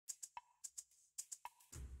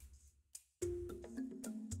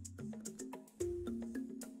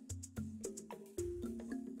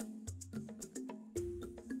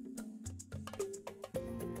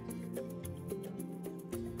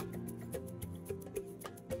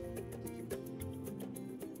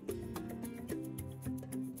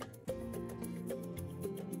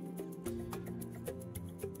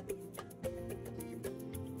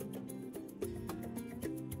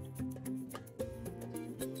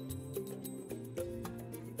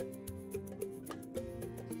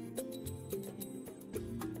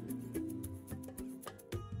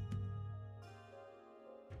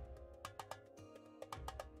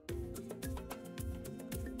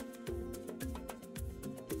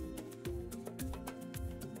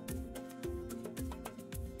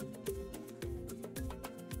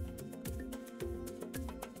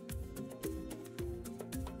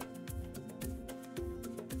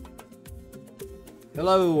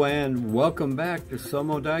Hello and welcome back to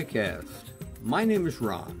Somo Diecast. My name is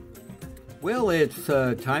Ron. Well, it's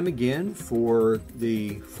time again for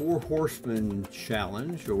the Four Horsemen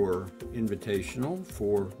Challenge or Invitational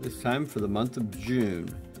for this time for the month of June.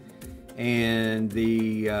 And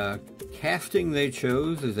the casting they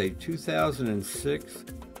chose is a 2006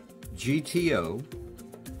 GTO.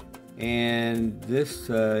 And this,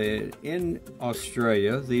 in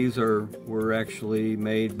Australia, these were actually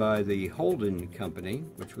made by the Holden Company,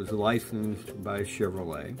 which was licensed by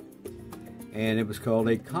Chevrolet, and it was called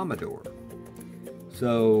a Commodore.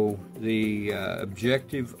 So the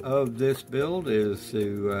objective of this build is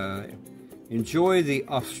to enjoy the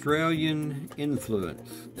Australian influence.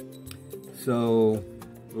 So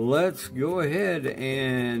let's go ahead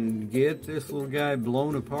and get this little guy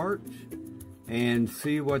blown apart and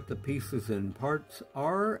see what the pieces and parts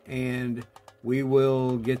are, and we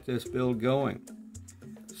will get this build going.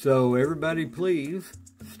 So everybody please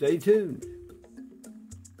stay tuned.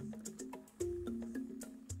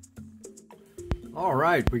 All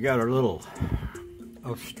right, we got our little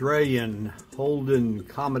Australian Holden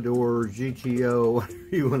Commodore GTO, whatever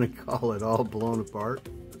you want to call it, all blown apart.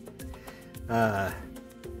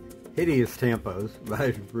 Hideous tampos, but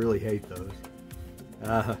I really hate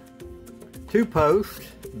those. Two posts.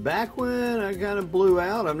 Back when I kind of blew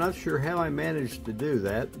out, I'm not sure how I managed to do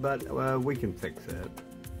that, but we can fix that.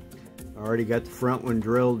 I already got the front one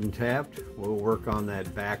drilled and tapped. We'll work on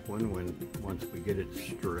that back one once we get it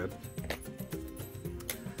stripped.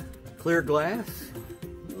 Clear glass,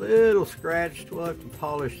 little scratched. We'll have to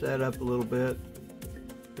polish that up a little bit.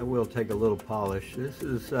 I will take a little polish. This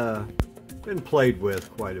has been played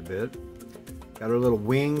with quite a bit. Got our little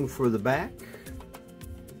wing for the back.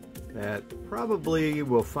 That probably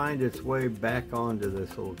will find its way back onto this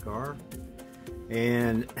little car.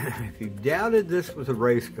 And if you doubted this was a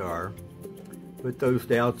race car, put those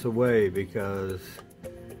doubts away, because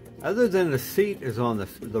other than the seat is on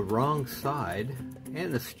the wrong side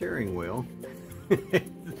and the steering wheel,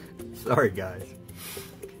 sorry guys,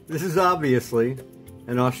 this is obviously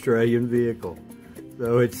an Australian vehicle.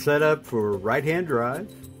 So it's set up for right-hand drive,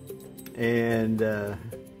 and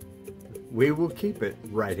we will keep it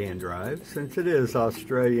right-hand drive since it is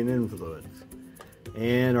Australian influence.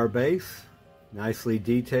 And our base, nicely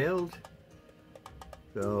detailed.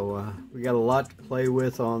 So we got a lot to play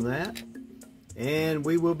with on that. And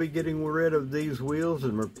we will be getting rid of these wheels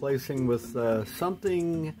and replacing with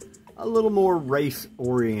something a little more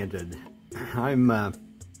race-oriented. I'm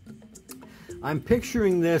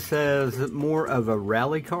picturing this as more of a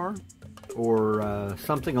rally car or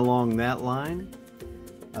something along that line.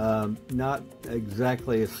 Not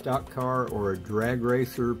exactly a stock car or a drag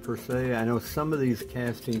racer per se. I know some of these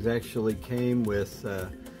castings actually came with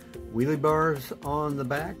wheelie bars on the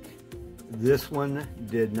back. This one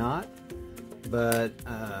did not, but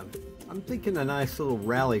I'm thinking a nice little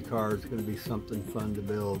rally car is going to be something fun to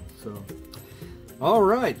build. So, all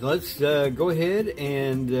right, let's go ahead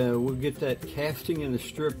and we'll get that casting in the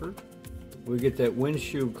stripper. We'll get that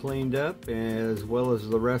windshield cleaned up as well as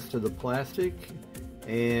the rest of the plastic.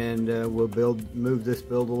 And we'll move this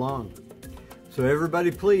build along. So everybody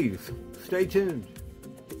please stay tuned.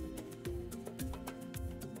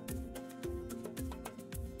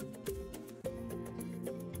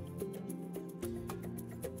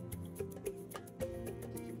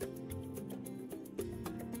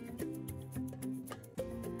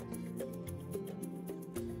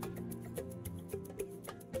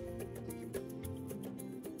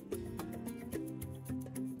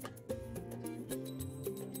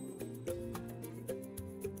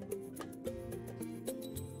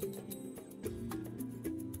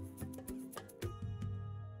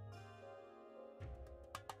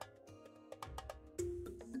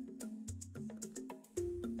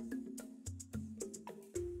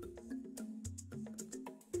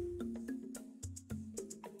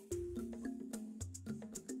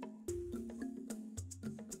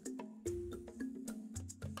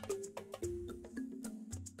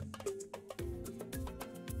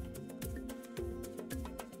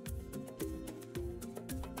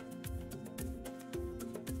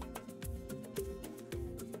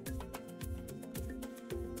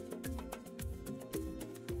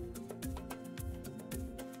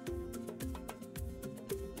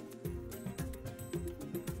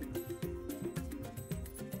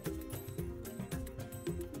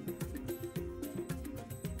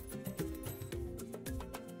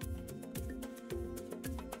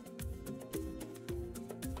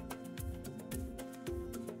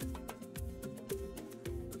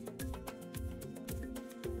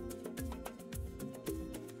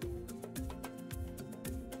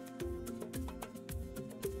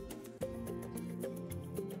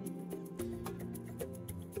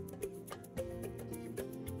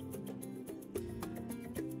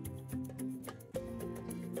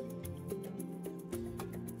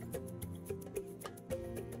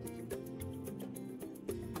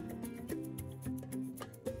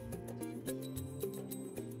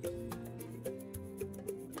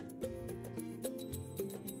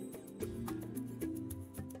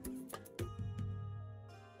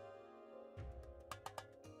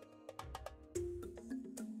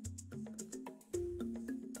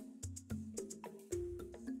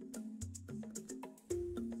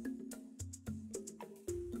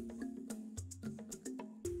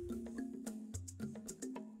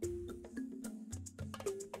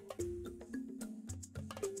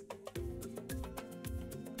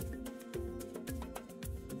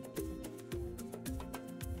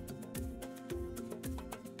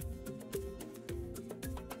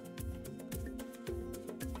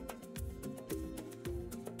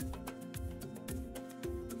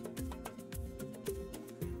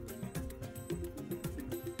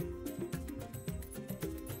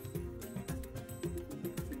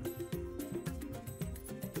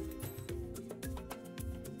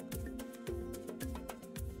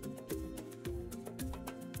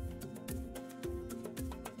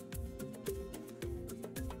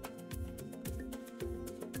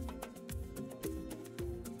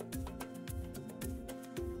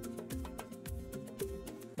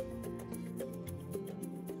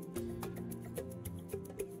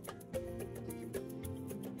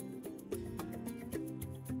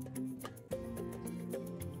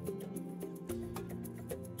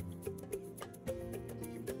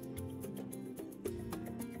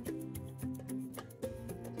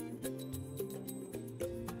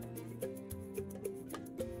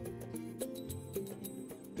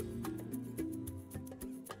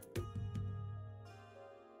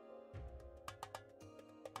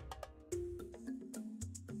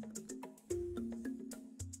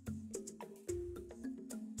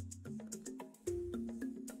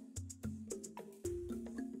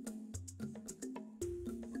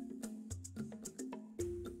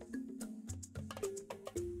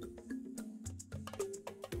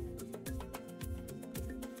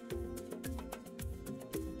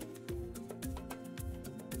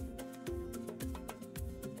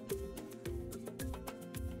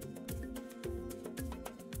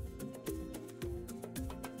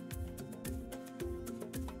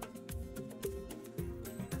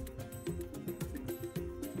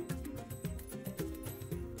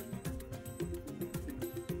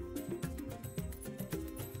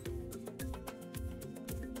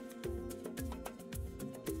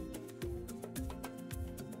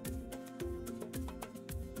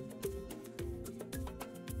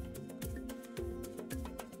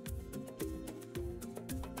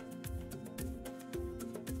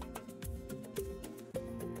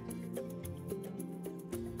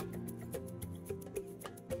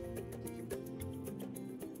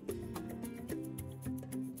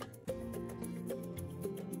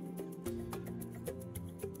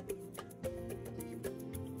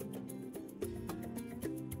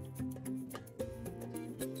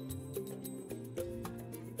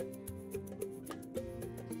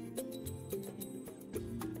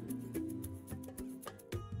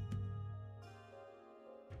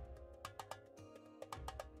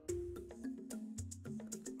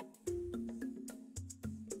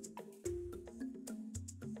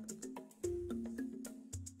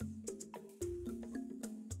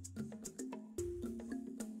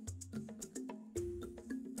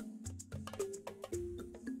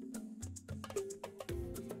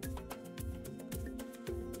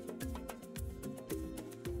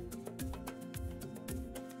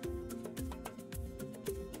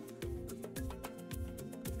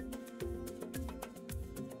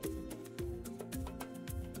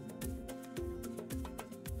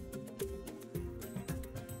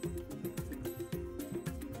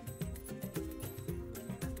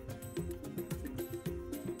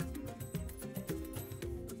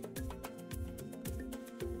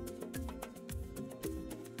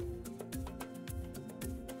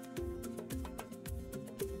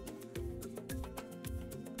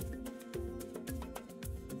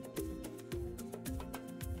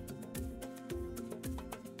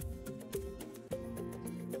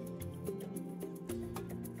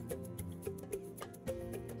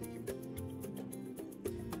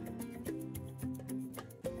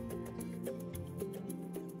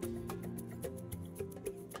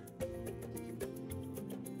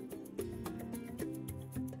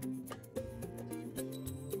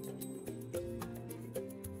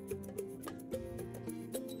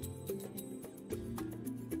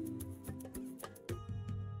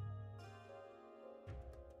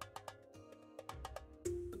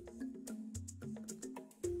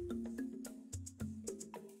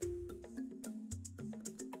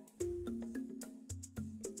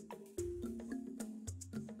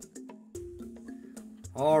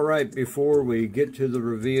 All right, before we get to the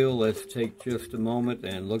reveal, let's take just a moment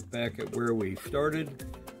and look back at where we started.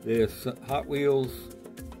 This Hot Wheels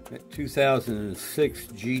 2006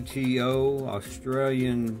 GTO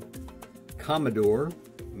Australian Commodore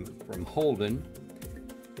from Holden.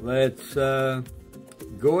 Let's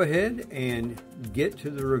go ahead and get to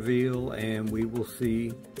the reveal, and we will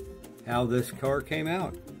see how this car came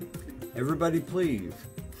out. Everybody please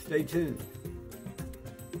stay tuned.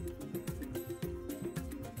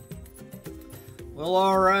 Well,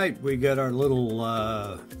 all right, we got our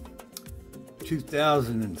little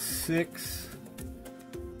 2006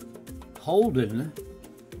 Holden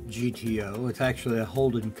GTO. It's actually a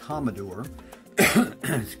Holden Commodore.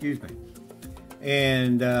 Excuse me.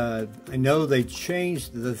 And I know they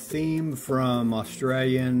changed the theme from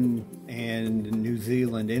Australian and New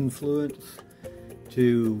Zealand influence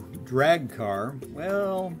to drag car.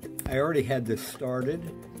 Well, I already had this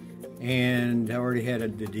started, and I already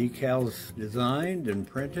had the decals designed and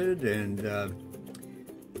printed, and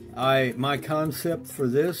my concept for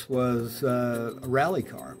this was a rally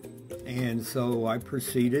car, and so I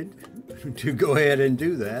proceeded to go ahead and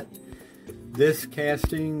do that. This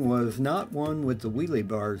casting was not one with the wheelie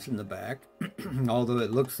bars in the back, although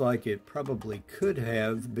it looks like it probably could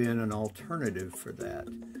have been an alternative for that.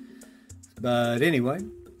 But anyway,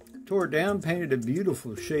 tore it down, painted a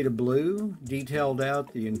beautiful shade of blue, detailed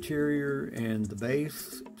out the interior and the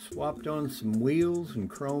base, swapped on some wheels and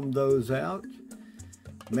chromed those out,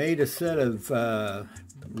 made a set of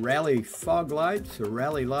rally fog lights or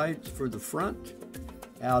rally lights for the front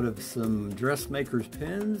out of some dressmaker's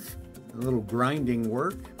pins, a little grinding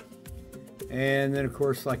work, and then of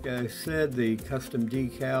course, like I said, the custom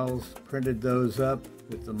decals, printed those up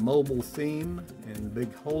with the mobile theme, and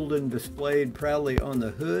big Holden displayed proudly on the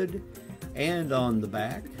hood and on the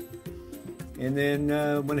back. And then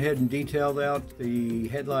went ahead and detailed out the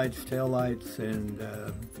headlights, taillights, and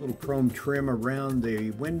little chrome trim around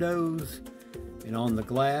the windows and on the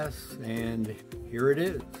glass, and here it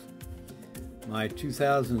is. My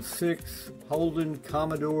 2006 Holden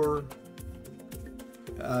Commodore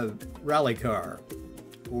rally car,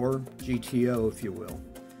 or GTO if you will.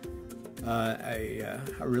 I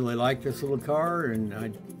really like this little car,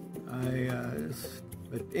 and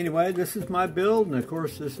but anyway, this is my build, and of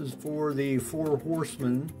course this is for the Four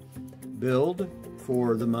Horsemen build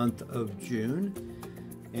for the month of June,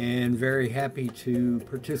 and very happy to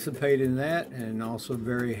participate in that, and also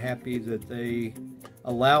very happy that they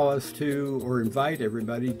allow us to, or invite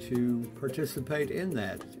everybody to participate in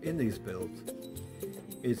these builds.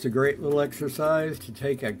 It's a great little exercise to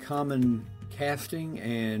take a common casting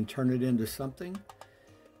and turn it into something,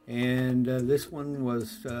 and this one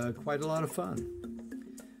was quite a lot of fun.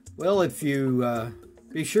 Well, if you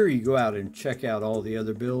be sure you go out and check out all the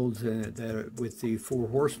other builds with the Four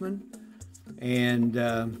Horsemen, and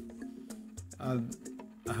I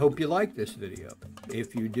hope you like this video.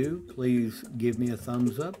 If you do, please give me a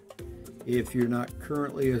thumbs up. If you're not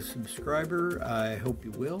currently a subscriber, I hope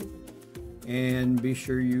you will, and be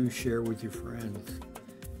sure you share with your friends.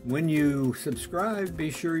 When you subscribe, be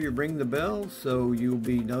sure you ring the bell so you'll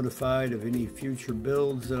be notified of any future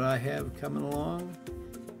builds that I have coming along,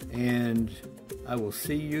 and I will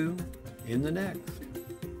see you in the next.